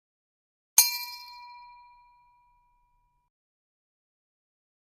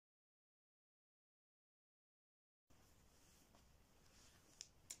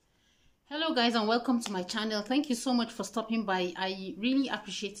Hello guys, and welcome to my channel. Thank you so much for stopping by. I really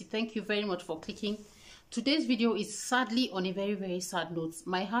appreciate it. Thank you very much for clicking. Today's video is sadly on a very sad note.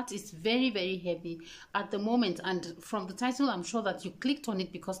 My heart is very heavy at the moment, and from the title I'm sure that you clicked on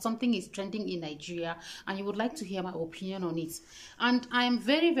it because something is trending in Nigeria and you would like to hear my opinion on it. And I am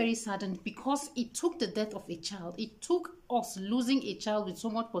very saddened because it took the death of a child, it took us losing a child with so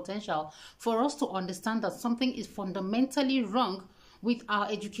much potential for us to understand that something is fundamentally wrong with our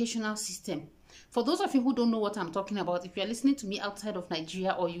educational system. For those of you who don't know what I'm talking about, if you're listening to me outside of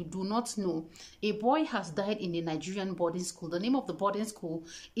Nigeria or you do not know, a boy has died in a Nigerian boarding school. The name of the boarding school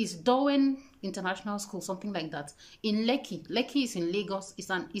is Dowen International School, something like that, in Lekki. Lekki is in Lagos.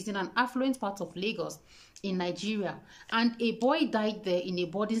 Is in an affluent part of Lagos in Nigeria, and a boy died there in a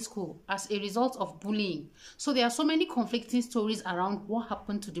boarding school as a result of bullying. So there are so many conflicting stories around what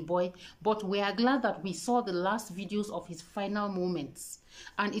happened to the boy, but we are glad that we saw the last videos of his final moments,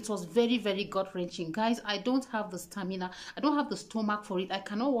 and it was very gut-wrenching. Guys, I don't have the stamina, I don't have the stomach for it. I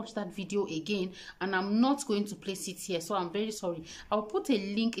cannot watch that video again, and I'm not going to place it here, so I'm very sorry. I'll put a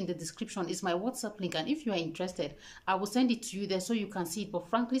link in the description. It's my WhatsApp link, and if you are interested, I will send it to you there so you can see it. But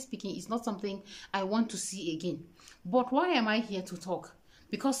frankly speaking, it's not something I want to see again. But why am I here to talk?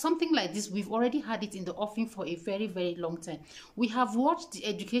 Because something like this, we've already had it in the offing for a very long time. We have watched the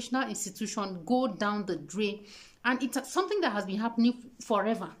educational institution go down the drain, and it's something that has been happening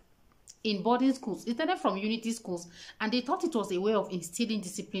forever in boarding schools. It started from unity schools, and they thought it was a way of instilling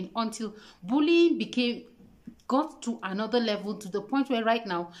discipline until bullying got to another level, to the point where right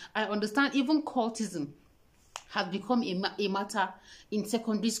now I understand even cultism has become a matter in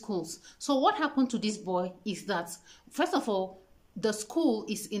secondary schools. So what happened to this boy is that, first of all, the school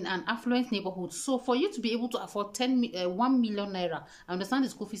is in an affluent neighborhood. So for you to be able to afford 1 million naira, I understand the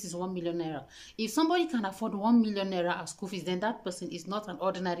school fees is 1 million naira. If somebody can afford 1 million naira as school fees, then that person is not an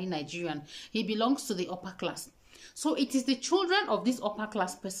ordinary Nigerian. He belongs to the upper class. So it is the children of these upper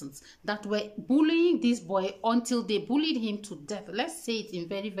class persons that were bullying this boy until they bullied him to death. Let's say it in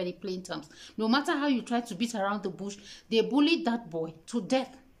very plain terms. No matter how you try to beat around the bush, they bullied that boy to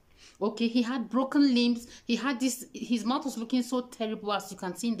death. Okay, he had broken limbs. He had his mouth was looking so terrible, as you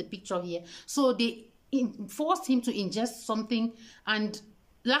can see in the picture here. So they forced him to ingest something, and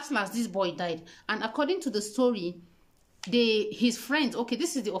last this boy died. And according to the story, his friends, okay,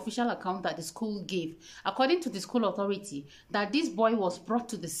 this is the official account that the school gave, according to the school authority, that this boy was brought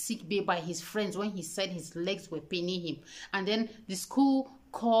to the sick bay by his friends when he said his legs were paining him, and then the school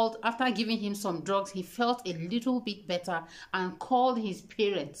called, after giving him some drugs, he felt a little bit better and called his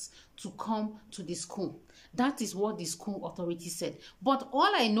parents to come to the school. That is what the school authority said. But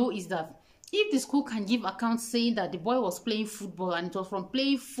all I know is that if the school can give accounts saying that the boy was playing football and it was from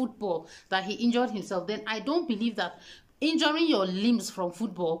playing football that he injured himself, then I don't believe that injuring your limbs from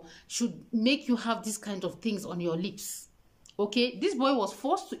football should make you have these kind of things on your lips. Okay, this boy was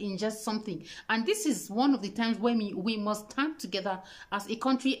forced to ingest something, and this is one of the times when we must stand together as a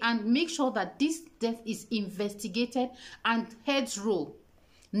country and make sure that this death is investigated and heads roll.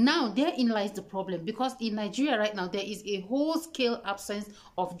 Now, therein lies the problem, because in Nigeria right now, there is a whole-scale absence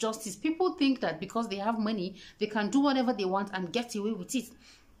of justice. People think that because they have money, they can do whatever they want and get away with it.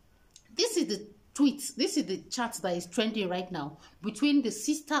 This is the tweet, this is the chat that is trending right now between the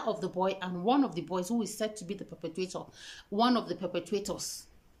sister of the boy and one of the boys who is said to be the perpetrator, one of the perpetrators.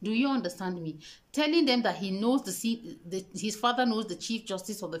 Do you understand me? Telling them that he knows his father knows the Chief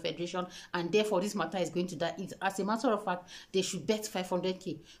Justice of the Federation, and therefore this matter is going to die. As a matter of fact, they should bet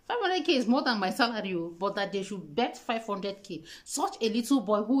 500k. 500k is more than my salary, but that they should bet 500k. Such a little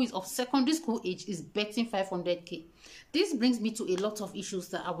boy who is of secondary school age is betting 500k. This brings me to a lot of issues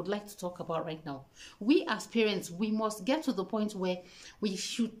that I would like to talk about right now. We as parents, we must get to the point where we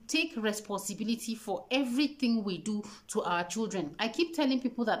should take responsibility for everything we do to our children. I keep telling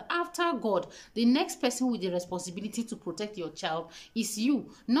people that after God, the next person with the responsibility to protect your child is you.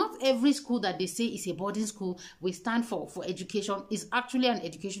 Not every school that they say is a boarding school we stand for education is actually an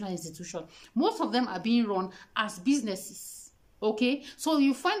educational institution. Most of them are being run as businesses. Okay, so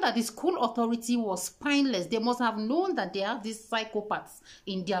you find that the school authority was spineless. They must have known that they have these psychopaths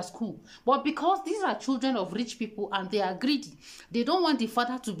in their school. But because these are children of rich people and they are greedy, they don't want the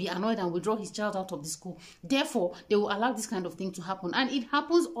father to be annoyed and withdraw his child out of the school. Therefore, they will allow this kind of thing to happen. And it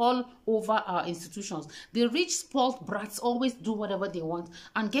happens all over our institutions. The rich, spoiled brats always do whatever they want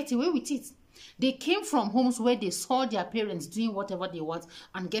and get away with it. They came from homes where they saw their parents doing whatever they want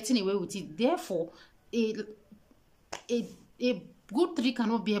and getting away with it. Therefore, a good tree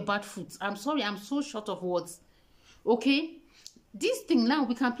cannot bear bad fruits. I'm sorry, I'm so short of words. Okay, This thing now,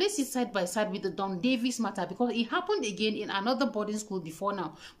 we can place it side by side with the Don Davis matter, because it happened again in another boarding school before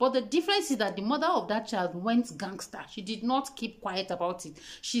now. But the difference is that the mother of that child went gangster. She did not keep quiet about it.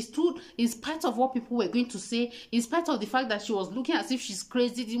 She stood in spite of what people were going to say, in spite of the fact that she was looking as if she's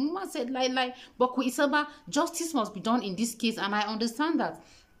crazy. The woman said, lie. But Isaba, justice must be done in this case, and I understand that.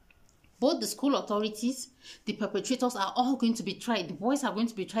 Both the school authorities, the perpetrators are all going to be tried. The boys are going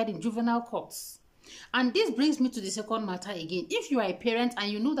to be tried in juvenile courts. And this brings me to the second matter again. If you are a parent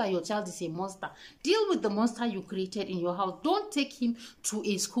and you know that your child is a monster, deal with the monster you created in your house. Don't take him to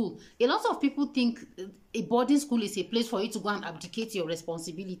a school. A lot of people think a boarding school is a place for you to go and abdicate your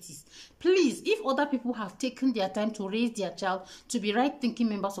responsibilities. Please, if other people have taken their time to raise their child to be right-thinking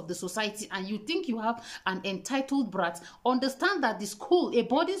members of the society, and you think you have an entitled brat, understand that the school, a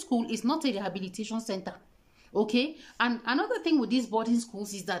boarding school, is not a rehabilitation center. Okay? And another thing with these boarding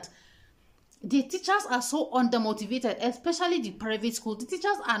schools is that the teachers are so undermotivated, especially the private school. The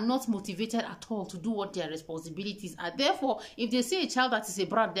teachers are not motivated at all to do what their responsibilities are. Therefore, if they say a child that is a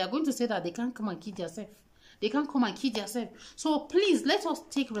brat, they are going to say that they can't come and kid themselves. They can't come and kid themselves. So please, let us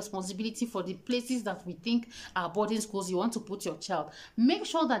take responsibility for the places that we think are boarding schools you want to put your child. Make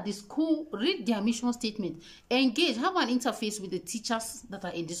sure that the school, read their mission statement, engage, have an interface with the teachers that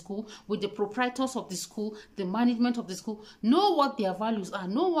are in the school, with the proprietors of the school, the management of the school. Know what their values are,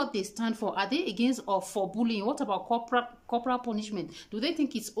 know what they stand for. Are they against or for bullying? What about corporal punishment? Do they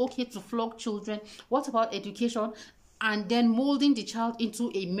think it's okay to flog children? What about education? And then molding the child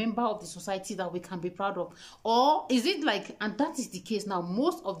into a member of the society that we can be proud of? Or is it like, and that is the case now,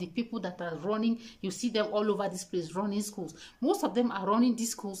 most of the people that are running, you see them all over this place running schools, most of them are running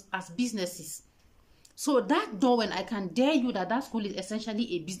these schools as businesses. So that Darwin, I can dare you that that school is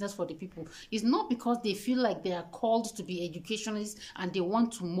essentially a business for the people. It's not because they feel like they are called to be educationalists and they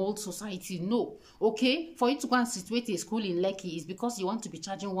want to mold society. No. Okay? For you to go and situate a school in Lekki is because you want to be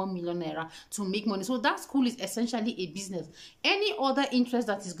charging 1 million naira to make money. So that school is essentially a business. Any other interest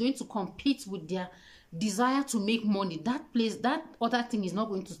that is going to compete with their desire to make money, that place, that other thing is not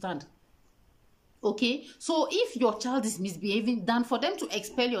going to stand. Okay, so if your child is misbehaving, then for them to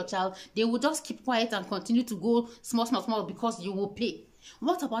expel your child, they will just keep quiet and continue to go small because you will pay.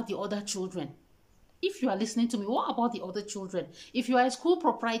 What about the other children? If you are listening to me, what about the other children? If you are a school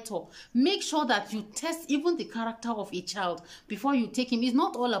proprietor, make sure that you test even the character of a child before you take him. It's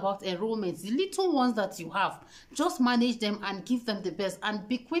not all about enrollments. The little ones that you have, just manage them and give them the best and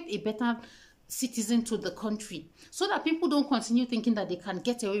bequeath a better citizen to the country, so that people don't continue thinking that they can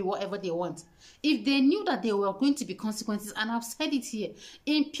get away with whatever they want. If they knew that there were going to be consequences, and I've said it here,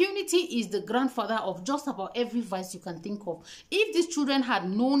 impunity is the grandfather of just about every vice you can think of. If these children had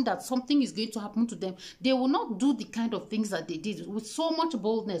known that something is going to happen to them, they will not do the kind of things that they did with so much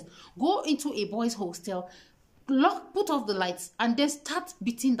boldness. Go into a boys' hostel, put off the lights, and then start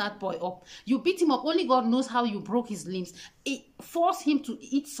beating that boy up. You beat him up, only God knows how you broke his limbs. Force him to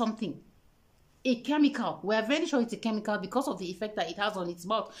eat something, a chemical. We are very sure it's a chemical because of the effect that it has on its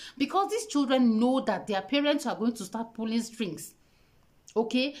mouth. Because these children know that their parents are going to start pulling strings.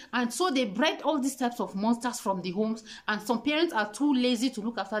 Okay, and so they bred all these types of monsters from the homes, and some parents are too lazy to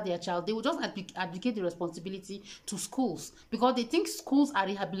look after their child. They will just abdicate the responsibility to schools because they think schools are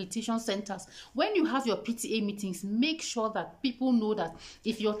rehabilitation centers. When you have your PTA meetings, make sure that people know that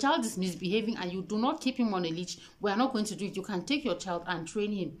if your child is misbehaving and you do not keep him on a leash, we are not going to do it. You can take your child and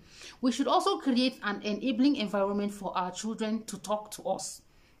train him. We should also create an enabling environment for our children to talk to us.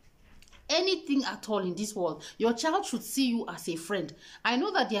 Anything at all in this world, your child should see you as a friend. I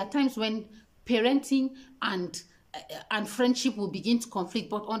know that there are times when parenting and friendship will begin to conflict,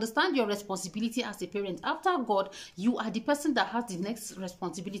 but understand your responsibility as a parent. After God, you are the person that has the next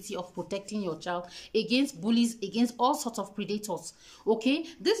responsibility of protecting your child against bullies, against all sorts of predators. Okay,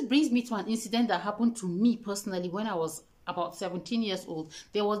 this brings me to an incident that happened to me personally when I was about 17 years old.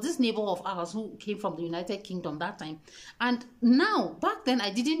 There was this neighbor of ours who came from the United Kingdom that time, and now back then I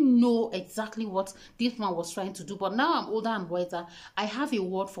didn't know exactly what this man was trying to do, but now I'm older and wiser. I have a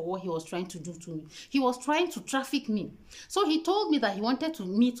word for what he was trying to do to me. He was trying to traffic me. So he told me that he wanted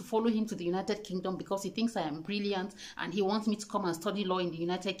me to follow him to the United Kingdom because he thinks I am brilliant and he wants me to come and study law in the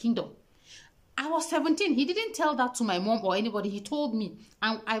United Kingdom. I was 17. He didn't tell that to my mom or anybody. He told me,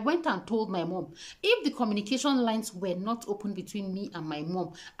 and I went and told my mom. If the communication lines were not open between me and my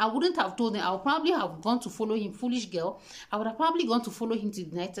mom, I wouldn't have told him. I would probably have gone to follow him, foolish girl. I would have probably gone to follow him to the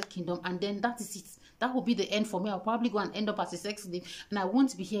United Kingdom, and then that is it. That would be the end for me. I'll probably go and end up as a sex slave, and I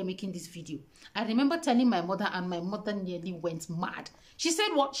won't be here making this video. I remember telling my mother, and my mother nearly went mad. She said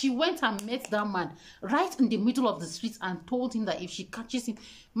what? She went and met that man right in the middle of the street and told him that if she catches him,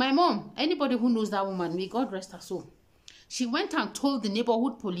 my mom, anybody who knows that woman, may God rest her soul. She went and told the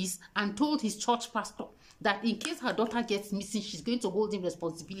neighborhood police and told his church pastor that in case her daughter gets missing, she's going to hold him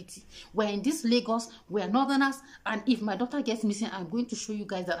responsibility. We're in this Lagos, we're northerners, and if my daughter gets missing, I'm going to show you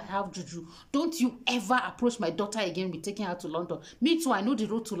guys that I have juju. Don't you ever approach my daughter again with taking her to London. Me too, I know the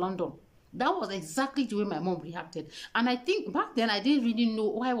road to London. That was exactly the way my mom reacted. And I think back then I didn't really know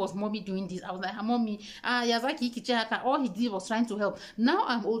why was mommy doing this. I was like, mommy, Yazaki Kichihaka, all he did was trying to help. Now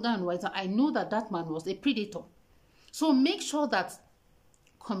I'm older and wiser. I know that that man was a predator. So make sure that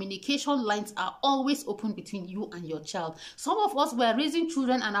communication lines are always open between you and your child. Some of us were raising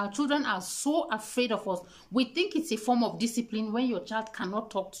children and our children are so afraid of us. We think it's a form of discipline when your child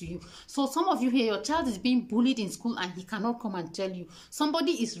cannot talk to you. So some of you here, your child is being bullied in school and he cannot come and tell you.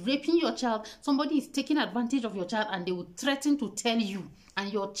 Somebody is raping your child, somebody is taking advantage of your child, and they will threaten to tell you,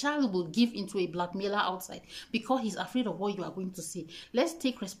 and your child will give into a blackmailer outside because he's afraid of what you are going to say. Let's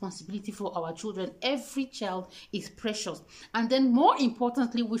take responsibility for our children. Every child is precious. And then more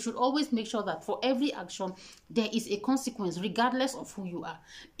importantly, we should always make sure that for every action, there is a consequence regardless of who you are.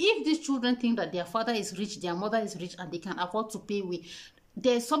 If these children think that their father is rich, their mother is rich, and they can afford to pay way,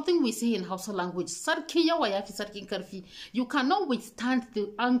 there's something we say in Hausa language. You cannot withstand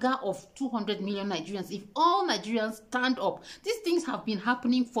the anger of 200 million Nigerians if all Nigerians stand up. These things have been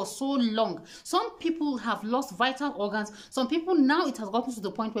happening for so long. Some people have lost vital organs. Some people, now it has gotten to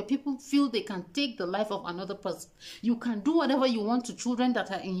the point where people feel they can take the life of another person. You can do whatever you want to children that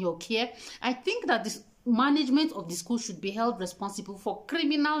are in your care. I think that this management of the school should be held responsible for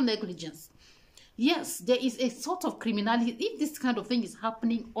criminal negligence. Yes, there is a sort of criminality. If this kind of thing is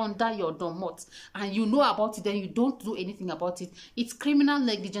happening under your domot and you know about it, then you don't do anything about it, it's criminal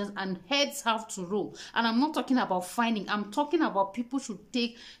negligence and heads have to roll. And I'm not talking about fining. I'm talking about people should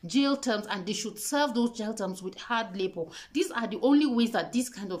take jail terms and they should serve those jail terms with hard labor. These are the only ways that these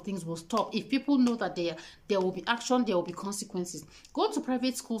kind of things will stop. If people know that there will be action, there will be consequences. Go to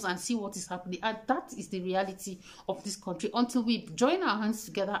private schools and see what is happening. And that is the reality of this country until we join our hands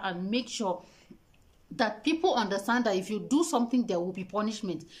together and make sure that people understand that if you do something, there will be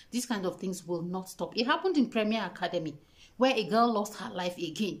punishment. These kind of things will not stop. It happened in Premier Academy, where a girl lost her life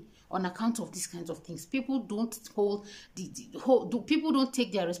again on account of these kinds of things. People don't people don't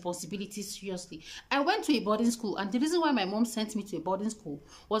take their responsibilities seriously. I went to a boarding school, and the reason why my mom sent me to a boarding school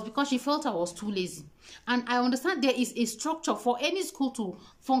was because she felt I was too lazy. And I understand there is a structure for any school to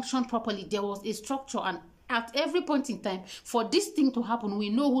function properly. There was a structure, and at every point in time, for this thing to happen, we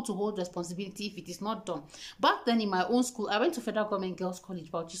know who to hold responsibility if it is not done. Back then in my own school, I went to Federal Government Girls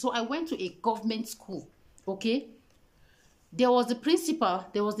College, Bauchi. So I went to a government school, okay? There was the principal,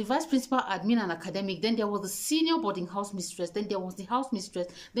 there was the vice principal, admin and academic, then there was the senior boarding house mistress, then there was the house mistress,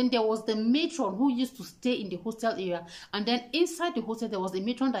 then there was the matron who used to stay in the hostel area, and then inside the hostel, there was a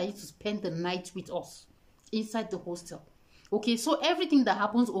matron that used to spend the night with us, inside the hostel. Okay, so everything that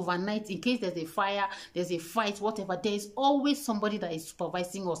happens overnight, in case there's a fire, there's a fight, whatever, there is always somebody that is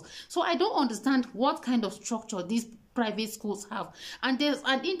supervising us. So I don't understand what kind of structure these private schools have, and there's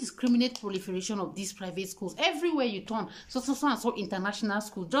an indiscriminate proliferation of these private schools everywhere you turn. So international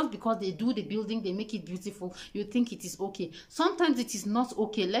school, just because they do the building, they make it beautiful, you think it is okay. Sometimes it is not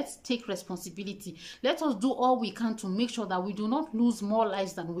okay. Let's take responsibility. Let us do all we can to make sure that we do not lose more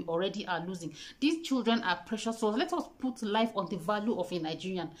lives than we already are losing. These children are precious, so let us put life on the value of a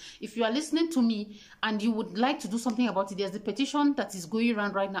Nigerian. If you are listening to me and you would like to do something about it, there's a petition that is going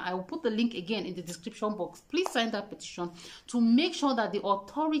around right now. I will put the link again in the description box. Please sign that petition to make sure that the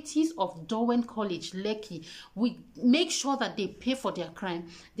authorities of Dowen College, Lekki, we make sure that they pay for their crime.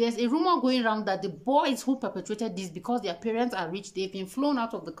 There's a rumor going around that the boys who perpetrated this, because their parents are rich, they've been flown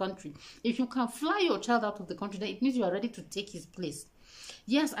out of the country. If you can fly your child out of the country, then it means you are ready to take his place.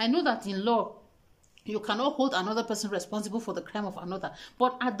 Yes, I know that in law, you cannot hold another person responsible for the crime of another.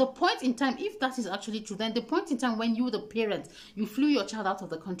 But at the point in time, if that is actually true, then the point in time when you, the parent, you flew your child out of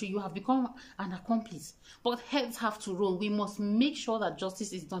the country, you have become an accomplice. But heads have to roll. We must make sure that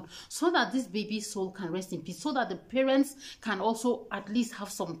justice is done so that this baby's soul can rest in peace, so that the parents can also at least have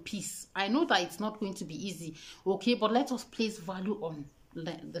some peace. I know that it's not going to be easy, okay? But let us place value on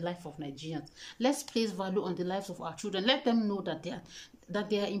the life of Nigerians. Let's place value on the lives of our children. Let them know that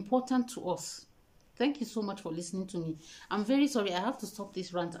they are important to us. Thank you so much for listening to me. I'm very sorry. I have to stop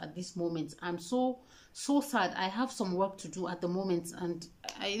this rant at this moment. I'm so sad. I have some work to do at the moment and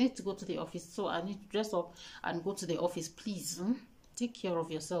I need to go to the office. So I need to dress up and go to the office. Please, take care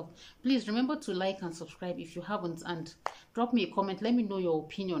of yourself. Please remember to like and subscribe if you haven't, and drop me a comment. Let me know your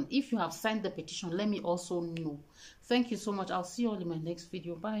opinion. If you have signed the petition, let me also know. Thank you so much. I'll see you all in my next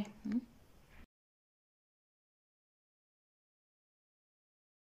video. Bye.